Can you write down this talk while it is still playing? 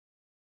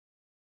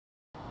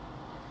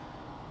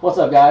What's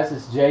up, guys?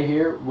 It's Jay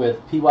here with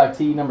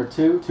PYT number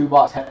 2,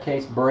 two-box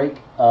case break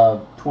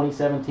of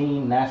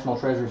 2017 National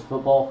Treasures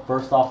Football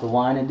First Off the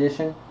Line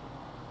edition.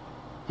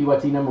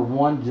 PYT number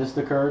 1 just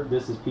occurred.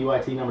 This is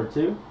PYT number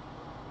 2.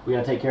 We're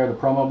going to take care of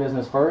the promo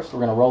business first. We're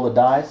going to roll the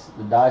dice.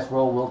 The dice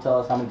roll will tell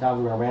us how many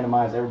times we're going to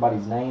randomize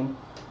everybody's name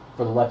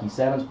for the Lucky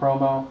Sevens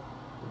promo.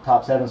 The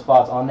top 7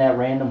 spots on that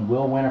random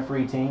will win a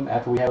free team.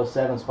 After we have those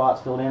 7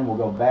 spots filled in, we'll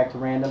go back to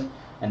random,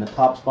 and the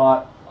top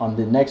spot on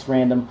the next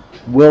random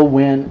will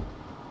win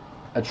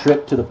a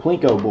trip to the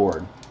Plinko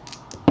board.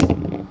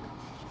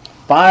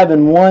 5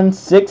 and 1,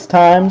 6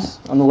 times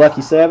on the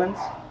Lucky Sevens.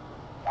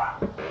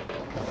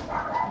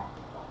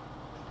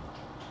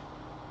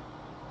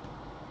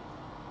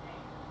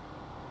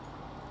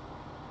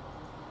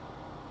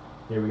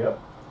 Here we go.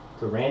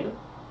 To random.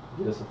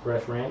 Get us a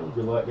fresh random.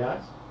 Good luck,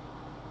 guys.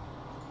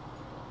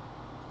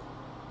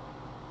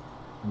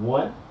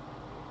 1,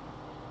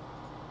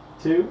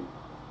 2,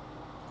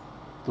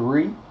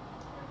 3,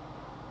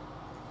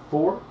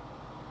 4,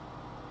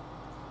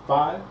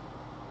 5.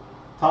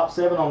 Top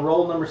 7 on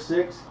roll number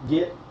 6.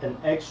 Get an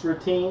extra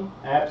team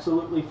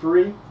absolutely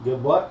free.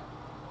 Good luck.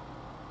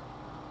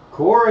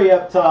 Corey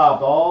up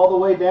top, all the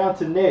way down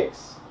to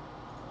Nick's.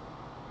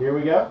 Here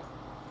we go.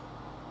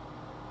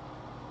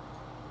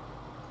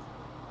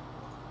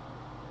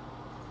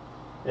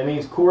 That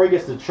means Corey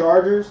gets the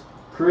Chargers,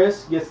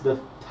 Chris gets the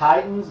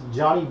Titans,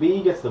 Johnny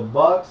B gets the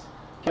Bucks,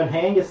 Kevin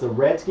Han gets the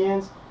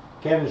Redskins,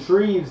 Kevin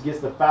Shreves gets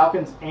the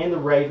Falcons and the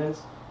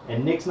Ravens,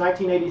 and Nick's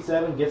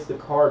 1987 gets the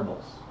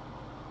Cardinals.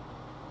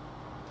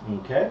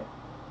 Okay.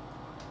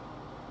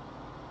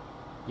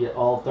 Get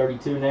all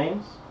 32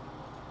 names.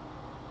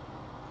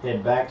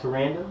 Head back to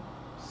random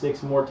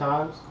 6 more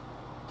times.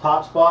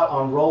 Top spot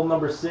on roll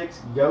number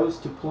 6 goes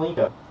to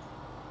Plinko.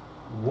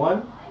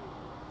 1,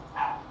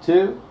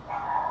 2,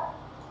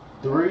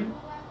 3,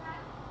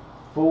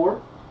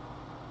 4,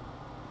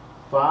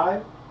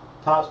 5.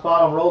 Top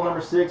spot on roll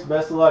number 6.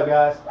 Best of luck,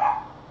 guys.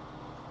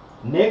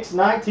 Nick's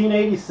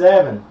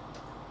 1987.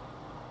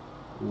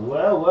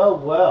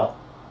 Well.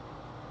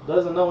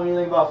 Doesn't know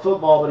anything about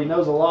football, but he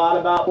knows a lot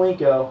about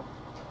Plinko.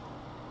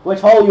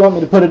 Which hole you want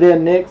me to put it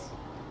in, Nick's?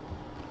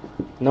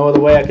 No other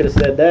way I could have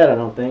said that, I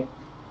don't think.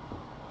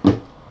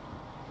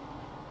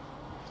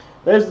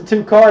 There's the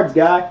 2 cards,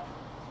 guy.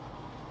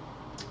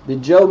 The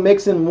Joe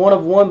Mixon 1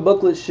 of 1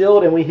 booklet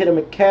shield, and we hit a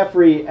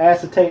McCaffrey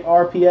acetate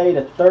RPA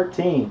to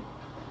 13.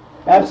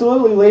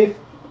 Absolutely, Leaf.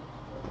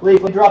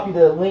 Leaf, let me drop you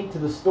the link to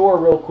the store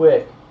real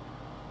quick.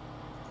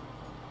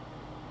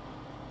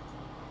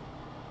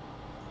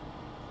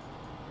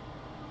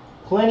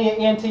 Plenty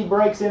of NT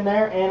breaks in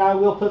there, and I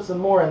will put some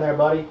more in there,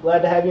 buddy.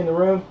 Glad to have you in the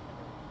room.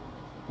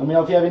 Let me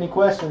know if you have any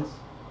questions.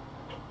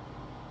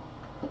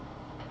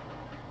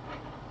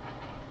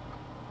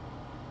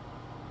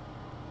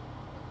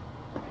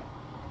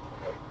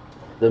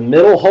 The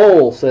middle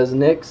hole, says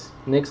Nick's.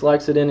 Nick's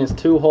likes it in his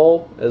 2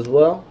 hole as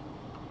well.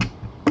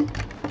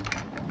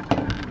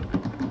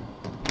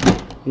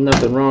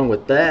 Nothing wrong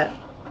with that.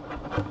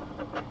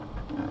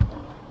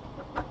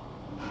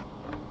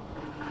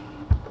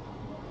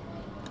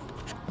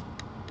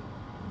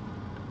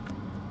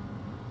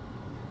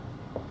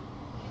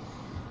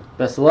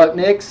 Best of luck,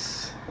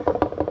 Nick's.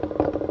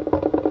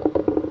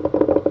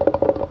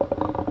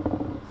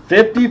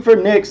 50 for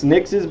Nick's.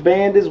 Nick's is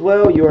banned as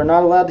well. You are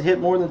not allowed to hit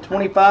more than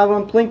 25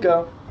 on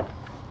Plinko,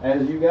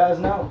 as you guys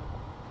know.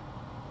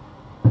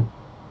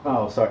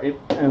 Oh, sorry.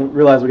 I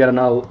realize we got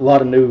a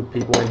lot of new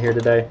people in here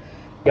today.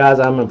 Guys,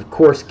 I'm of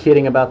course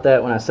kidding about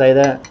that when I say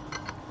that.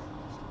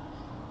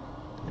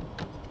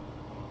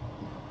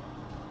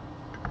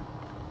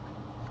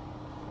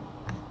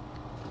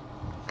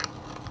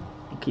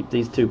 Keep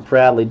these 2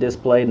 proudly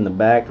displayed in the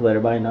back to let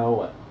everybody know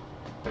what.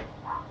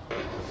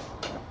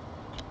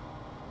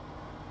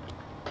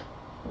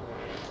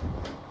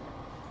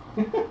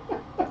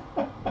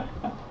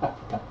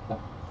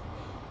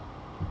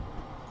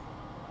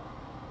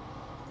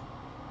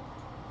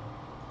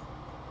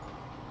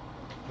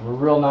 I'm a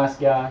real nice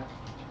guy.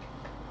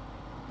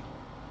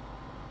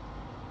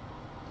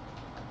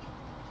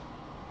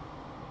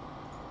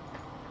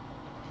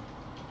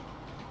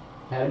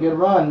 Had a good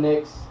run,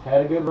 Nick's.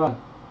 Had a good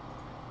run.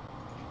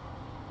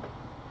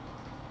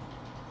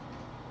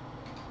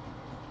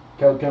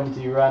 Code coming to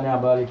you right now,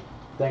 buddy.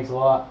 Thanks a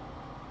lot.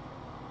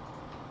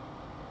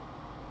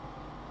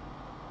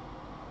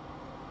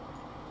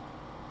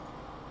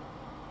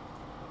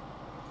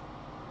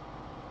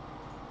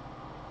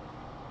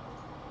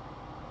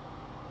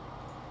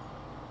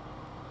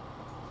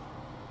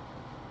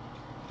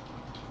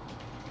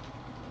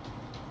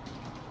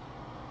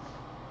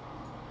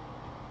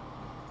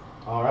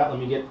 All right, let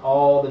me get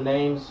all the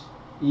names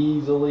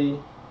easily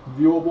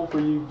viewable for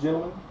you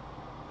gentlemen.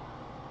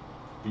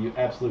 You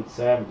absolute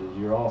savages.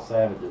 You're all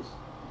savages.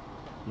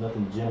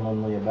 Nothing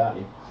gentlemanly about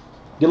you.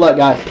 Good luck,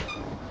 guys.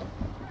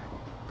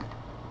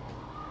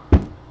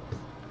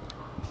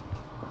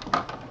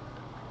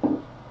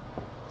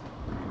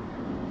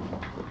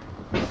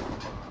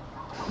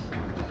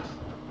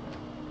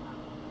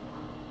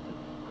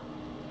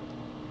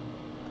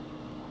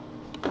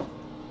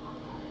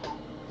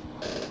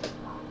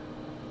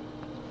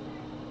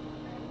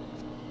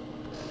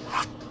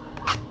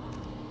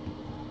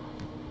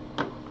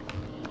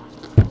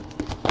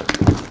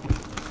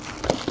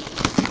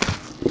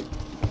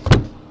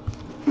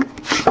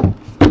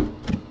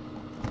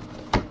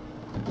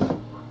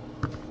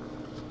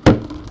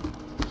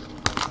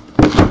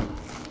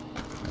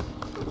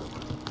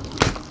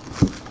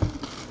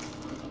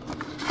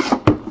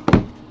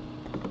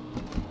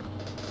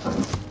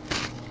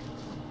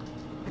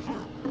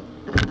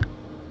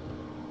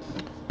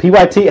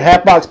 PYT,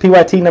 half box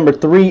PYT number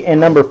 3 and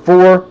number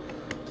 4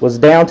 was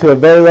down to a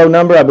very low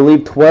number, I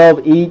believe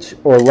 12 each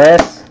or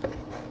less.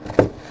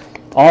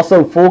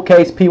 Also, full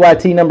case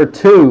PYT number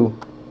 2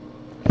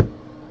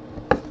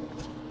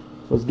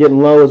 was getting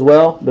low as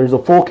well. There's a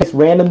full case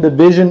random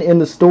division in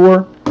the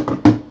store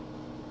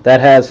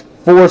that has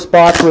 4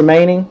 spots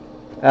remaining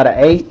out of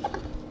 8,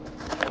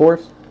 of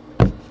course.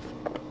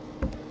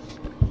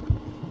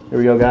 Here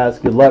we go, guys.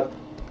 Good luck.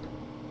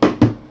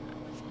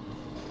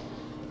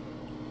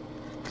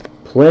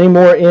 Plenty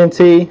more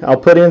NT. I'll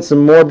put in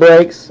some more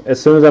breaks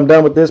as soon as I'm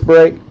done with this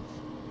break.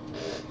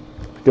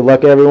 Good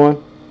luck,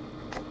 everyone.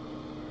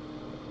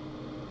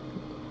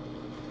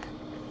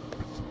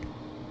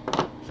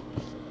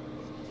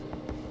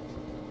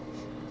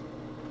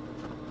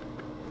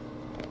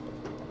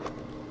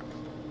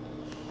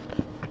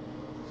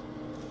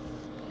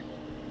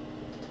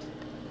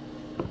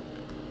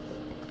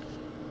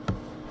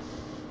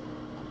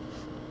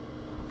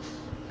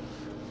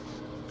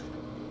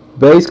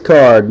 Base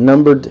card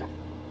numbered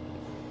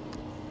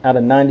out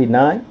of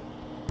 99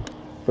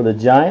 for the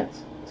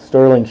Giants,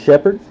 Sterling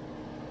Shepard.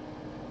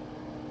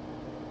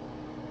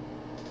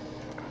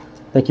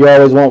 Think you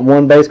always want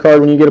one base card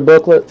when you get a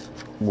booklet?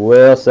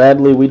 Well,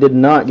 sadly, we did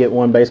not get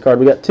one base card.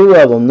 We got 2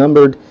 of them,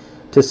 numbered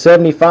to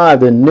 75,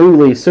 the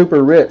newly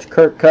super rich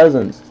Kirk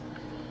Cousins.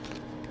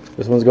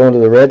 This one's going to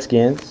the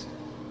Redskins.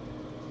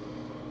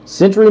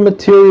 Century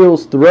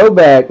Materials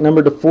throwback,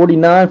 numbered to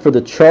 49 for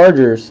the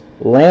Chargers,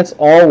 Lance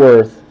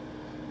Allworth.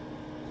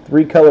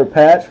 3-color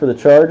patch for the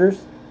Chargers.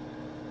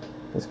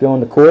 Let's go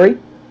into Corey.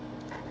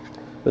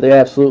 But they're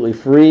absolutely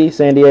free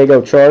San Diego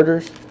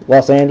Chargers,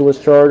 Los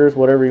Angeles Chargers,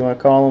 whatever you want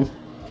to call them.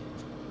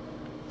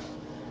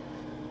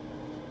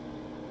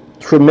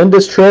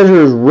 Tremendous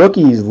Treasures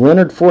rookies,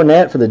 Leonard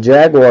Fournette for the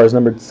Jaguars,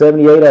 numbered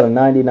 78 out of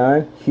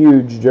 99.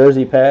 Huge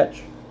jersey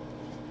patch.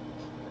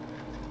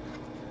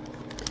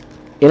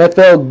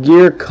 NFL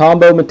Gear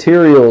Combo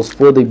Materials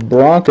for the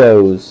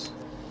Broncos.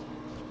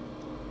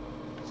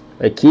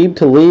 Aqib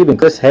Talib and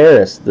Chris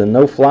Harris, the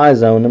no-fly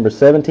zone, number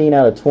 17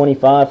 out of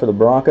 25 for the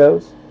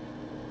Broncos.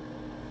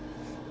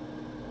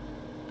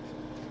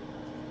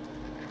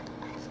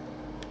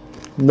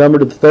 Number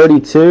to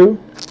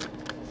 32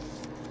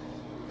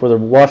 for the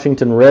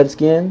Washington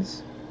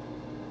Redskins.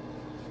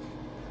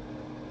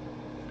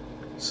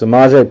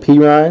 Samaje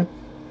Perine,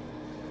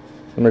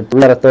 number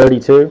 3 out of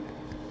 32.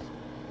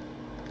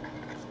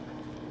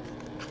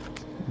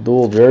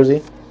 Dual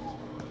jersey.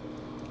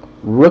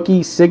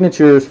 Rookie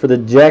signatures for the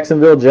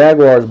Jacksonville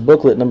Jaguars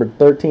booklet, number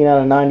 13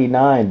 out of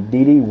 99,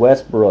 D.D.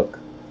 Westbrook.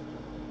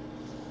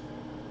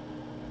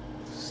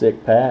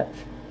 Sick patch.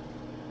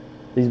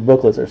 These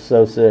booklets are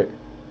so sick.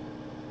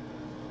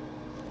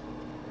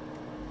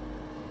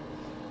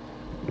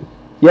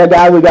 Yeah,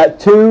 guys, we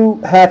got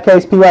 2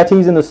 half-case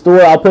PYTs in the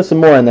store. I'll put some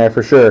more in there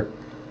for sure.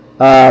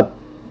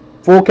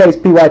 Full-case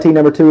PYT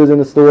number 2 is in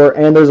the store,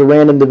 and there's a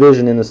random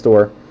division in the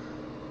store.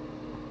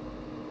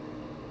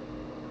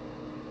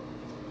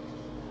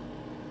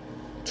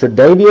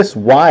 Tre'Davious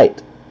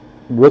White,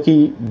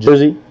 rookie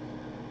jersey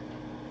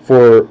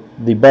for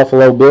the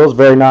Buffalo Bills.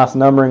 Very nice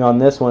numbering on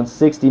this one.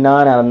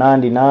 69 out of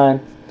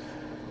 99.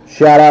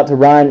 Shout out to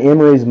Ryan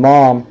Emery's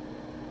mom.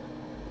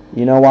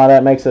 You know why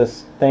that makes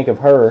us think of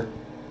her.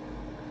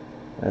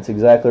 That's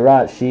exactly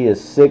right. She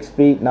is 6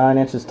 feet 9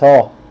 inches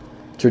tall.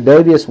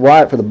 Tre'Davious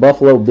White for the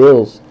Buffalo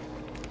Bills.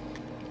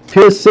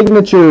 Pure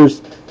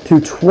signatures to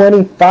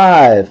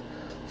 25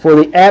 for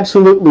the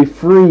absolutely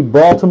free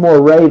Baltimore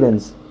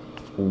Ravens.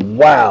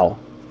 Wow.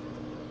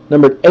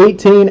 Numbered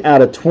 18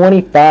 out of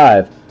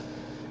 25.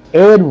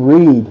 Ed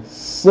Reed.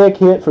 Sick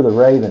hit for the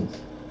Ravens.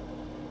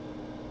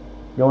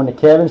 Going to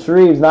Kevin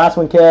Shreves. Nice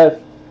one,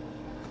 Kev.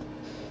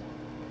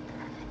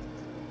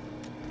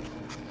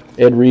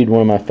 Ed Reed,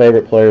 one of my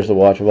favorite players to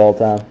watch of all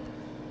time.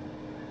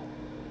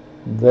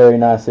 Very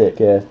nice hit,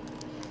 Kev.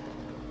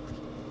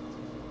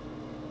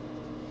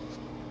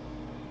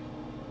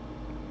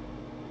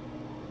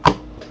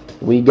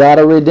 We got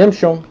a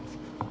redemption.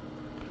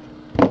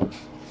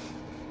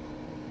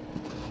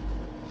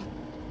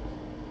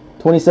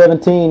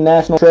 '17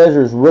 National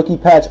Treasures rookie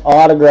patch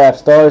autograph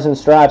stars and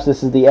stripes.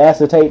 This is the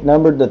acetate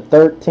numbered to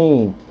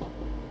 13.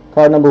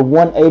 Card number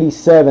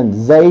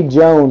 187. Zay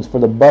Jones for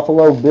the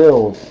Buffalo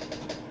Bills.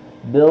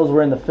 Bills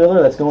were in the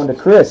filler. That's going to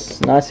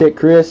Chris. Nice hit,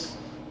 Chris.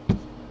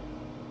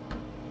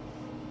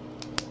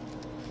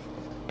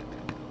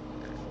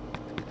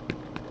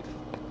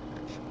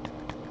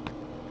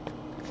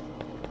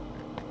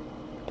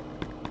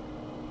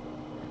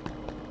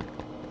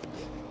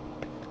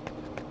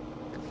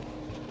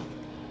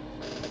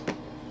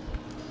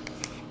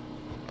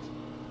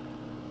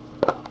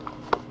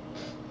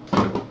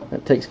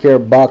 That takes care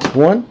of box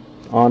 1.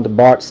 On to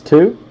box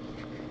 2.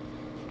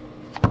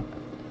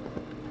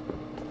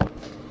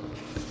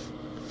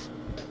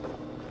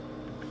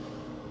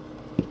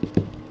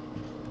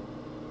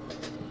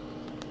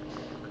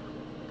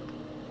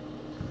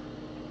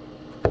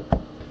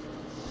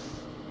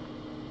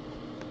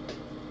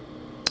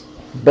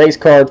 Base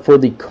card for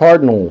the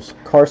Cardinals,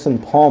 Carson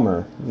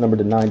Palmer, number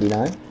to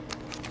 99.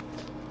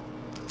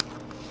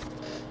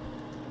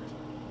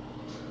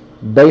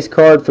 Base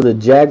card for the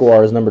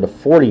Jaguars, number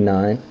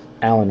 /49,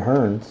 Allen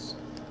Hurns.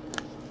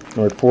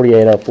 Number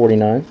 48 out of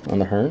 49 on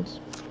the Hurns.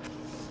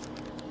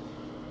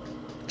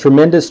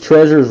 Tremendous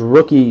Treasures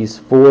rookies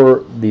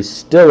for the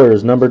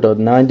Steelers, number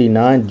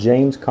 /99,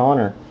 James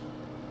Conner.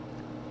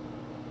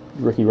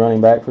 Rookie running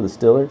back for the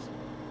Steelers.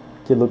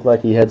 Kid looked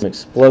like he had some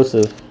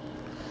explosive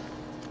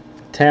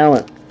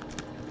talent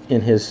in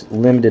his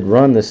limited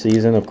run this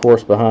season, of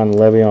course behind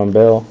Le'Veon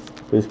Bell,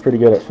 who's pretty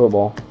good at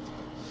football.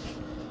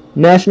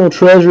 National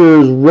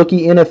Treasures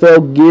rookie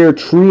NFL gear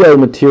trio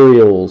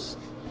materials,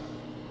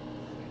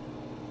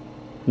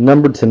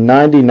 number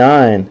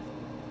 /99.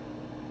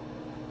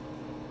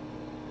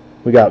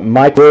 We got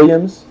Mike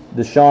Williams,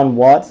 Deshaun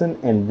Watson,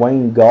 and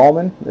Wayne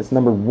Gallman. That's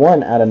number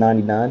 1 out of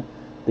 99.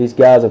 These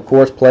guys, of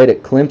course, played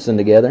at Clemson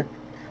together.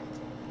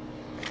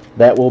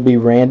 That will be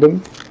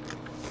random.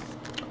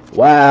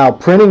 Wow,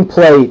 printing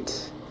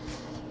plate.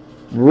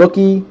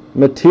 Rookie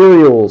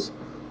materials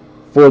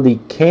for the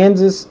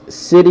Kansas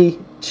City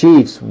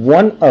Chiefs.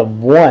 1 of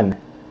 1.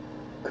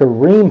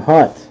 Kareem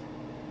Hunt.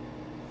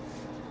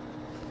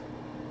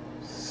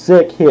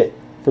 Sick hit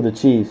for the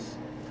Chiefs.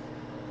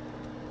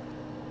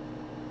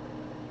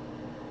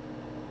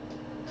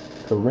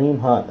 Kareem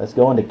Hunt. That's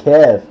going to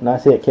Kev.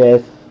 Nice hit,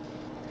 Kev.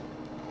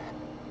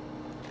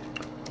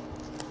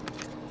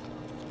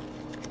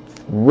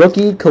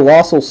 Rookie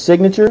Colossal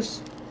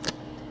Signatures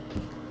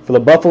for the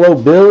Buffalo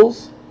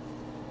Bills,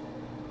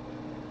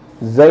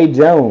 Zay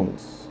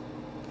Jones.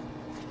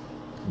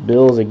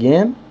 Bills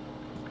again.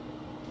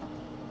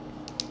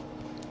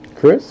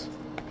 Chris,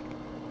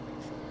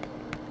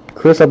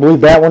 I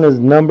believe that one is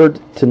numbered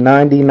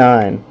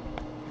 /99.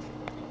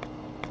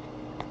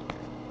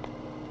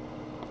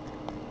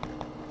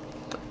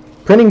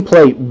 Printing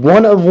plate,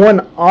 1 of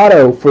 1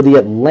 auto for the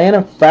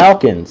Atlanta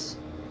Falcons,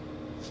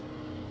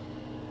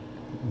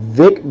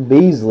 Vic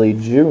Beasley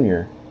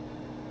Jr.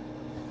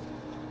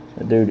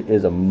 That dude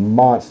is a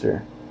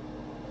monster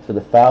for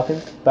the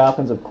Falcons.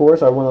 Falcons, of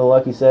course, are one of the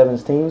Lucky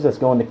Sevens teams. That's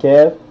going to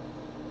Kev.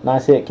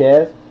 Nice hit,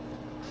 Kev.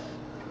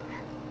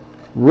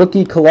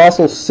 Rookie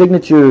Colossal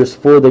Signatures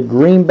for the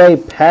Green Bay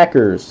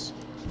Packers,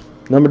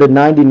 number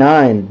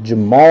 /99,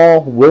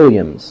 Jamal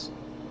Williams.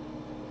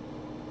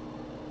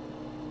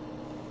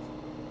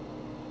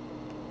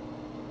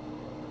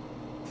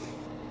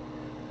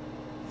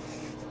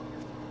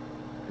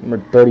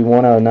 Number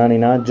 31 out of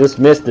 99. Just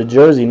missed the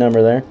jersey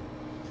number there.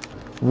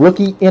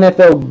 Rookie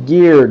NFL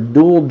gear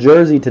dual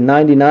jersey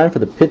 /99 for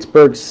the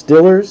Pittsburgh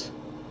Steelers.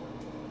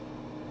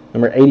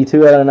 Number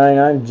 82 out of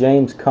 99,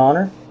 James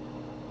Conner.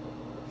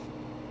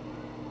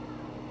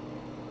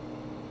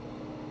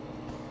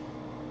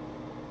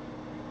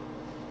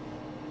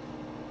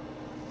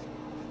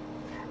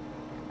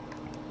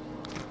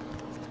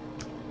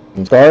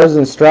 Stars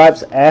and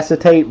Stripes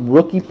acetate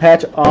rookie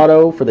patch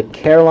auto for the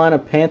Carolina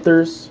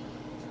Panthers.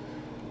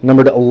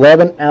 Numbered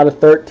 11 out of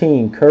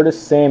 13, Curtis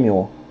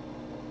Samuel.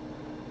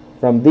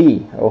 From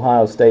the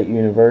Ohio State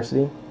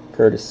University,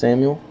 Curtis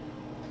Samuel.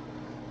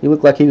 He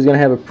looked like he was going to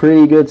have a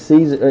pretty good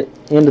season,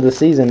 end of the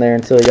season there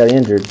until he got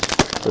injured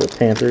for the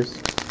Panthers.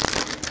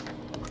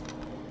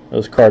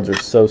 Those cards are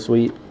so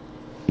sweet.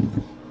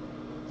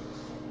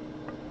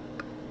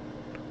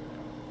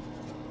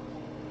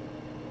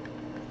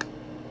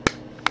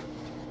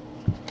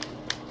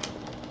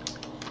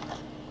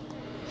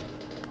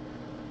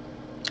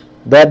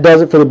 That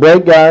does it for the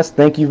break, guys.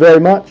 Thank you very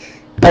much.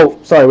 Oh,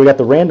 sorry, we got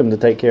the random to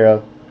take care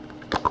of.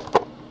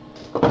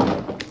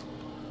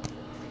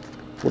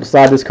 We'll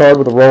decide this card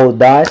with a roll of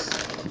dice.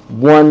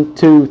 1,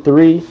 2,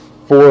 3,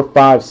 4,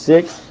 5,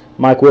 6.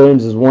 Mike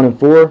Williams is 1 and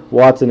 4.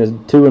 Watson is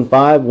 2 and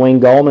 5. Wayne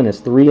Gallman is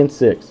 3 and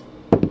 6.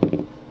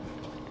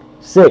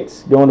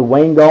 6 going to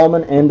Wayne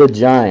Gallman and the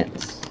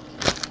Giants.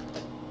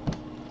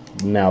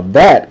 Now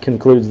that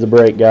concludes the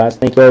break, guys.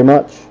 Thank you very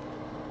much.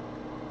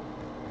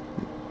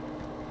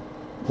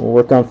 We'll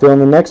work on filling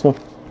the next one.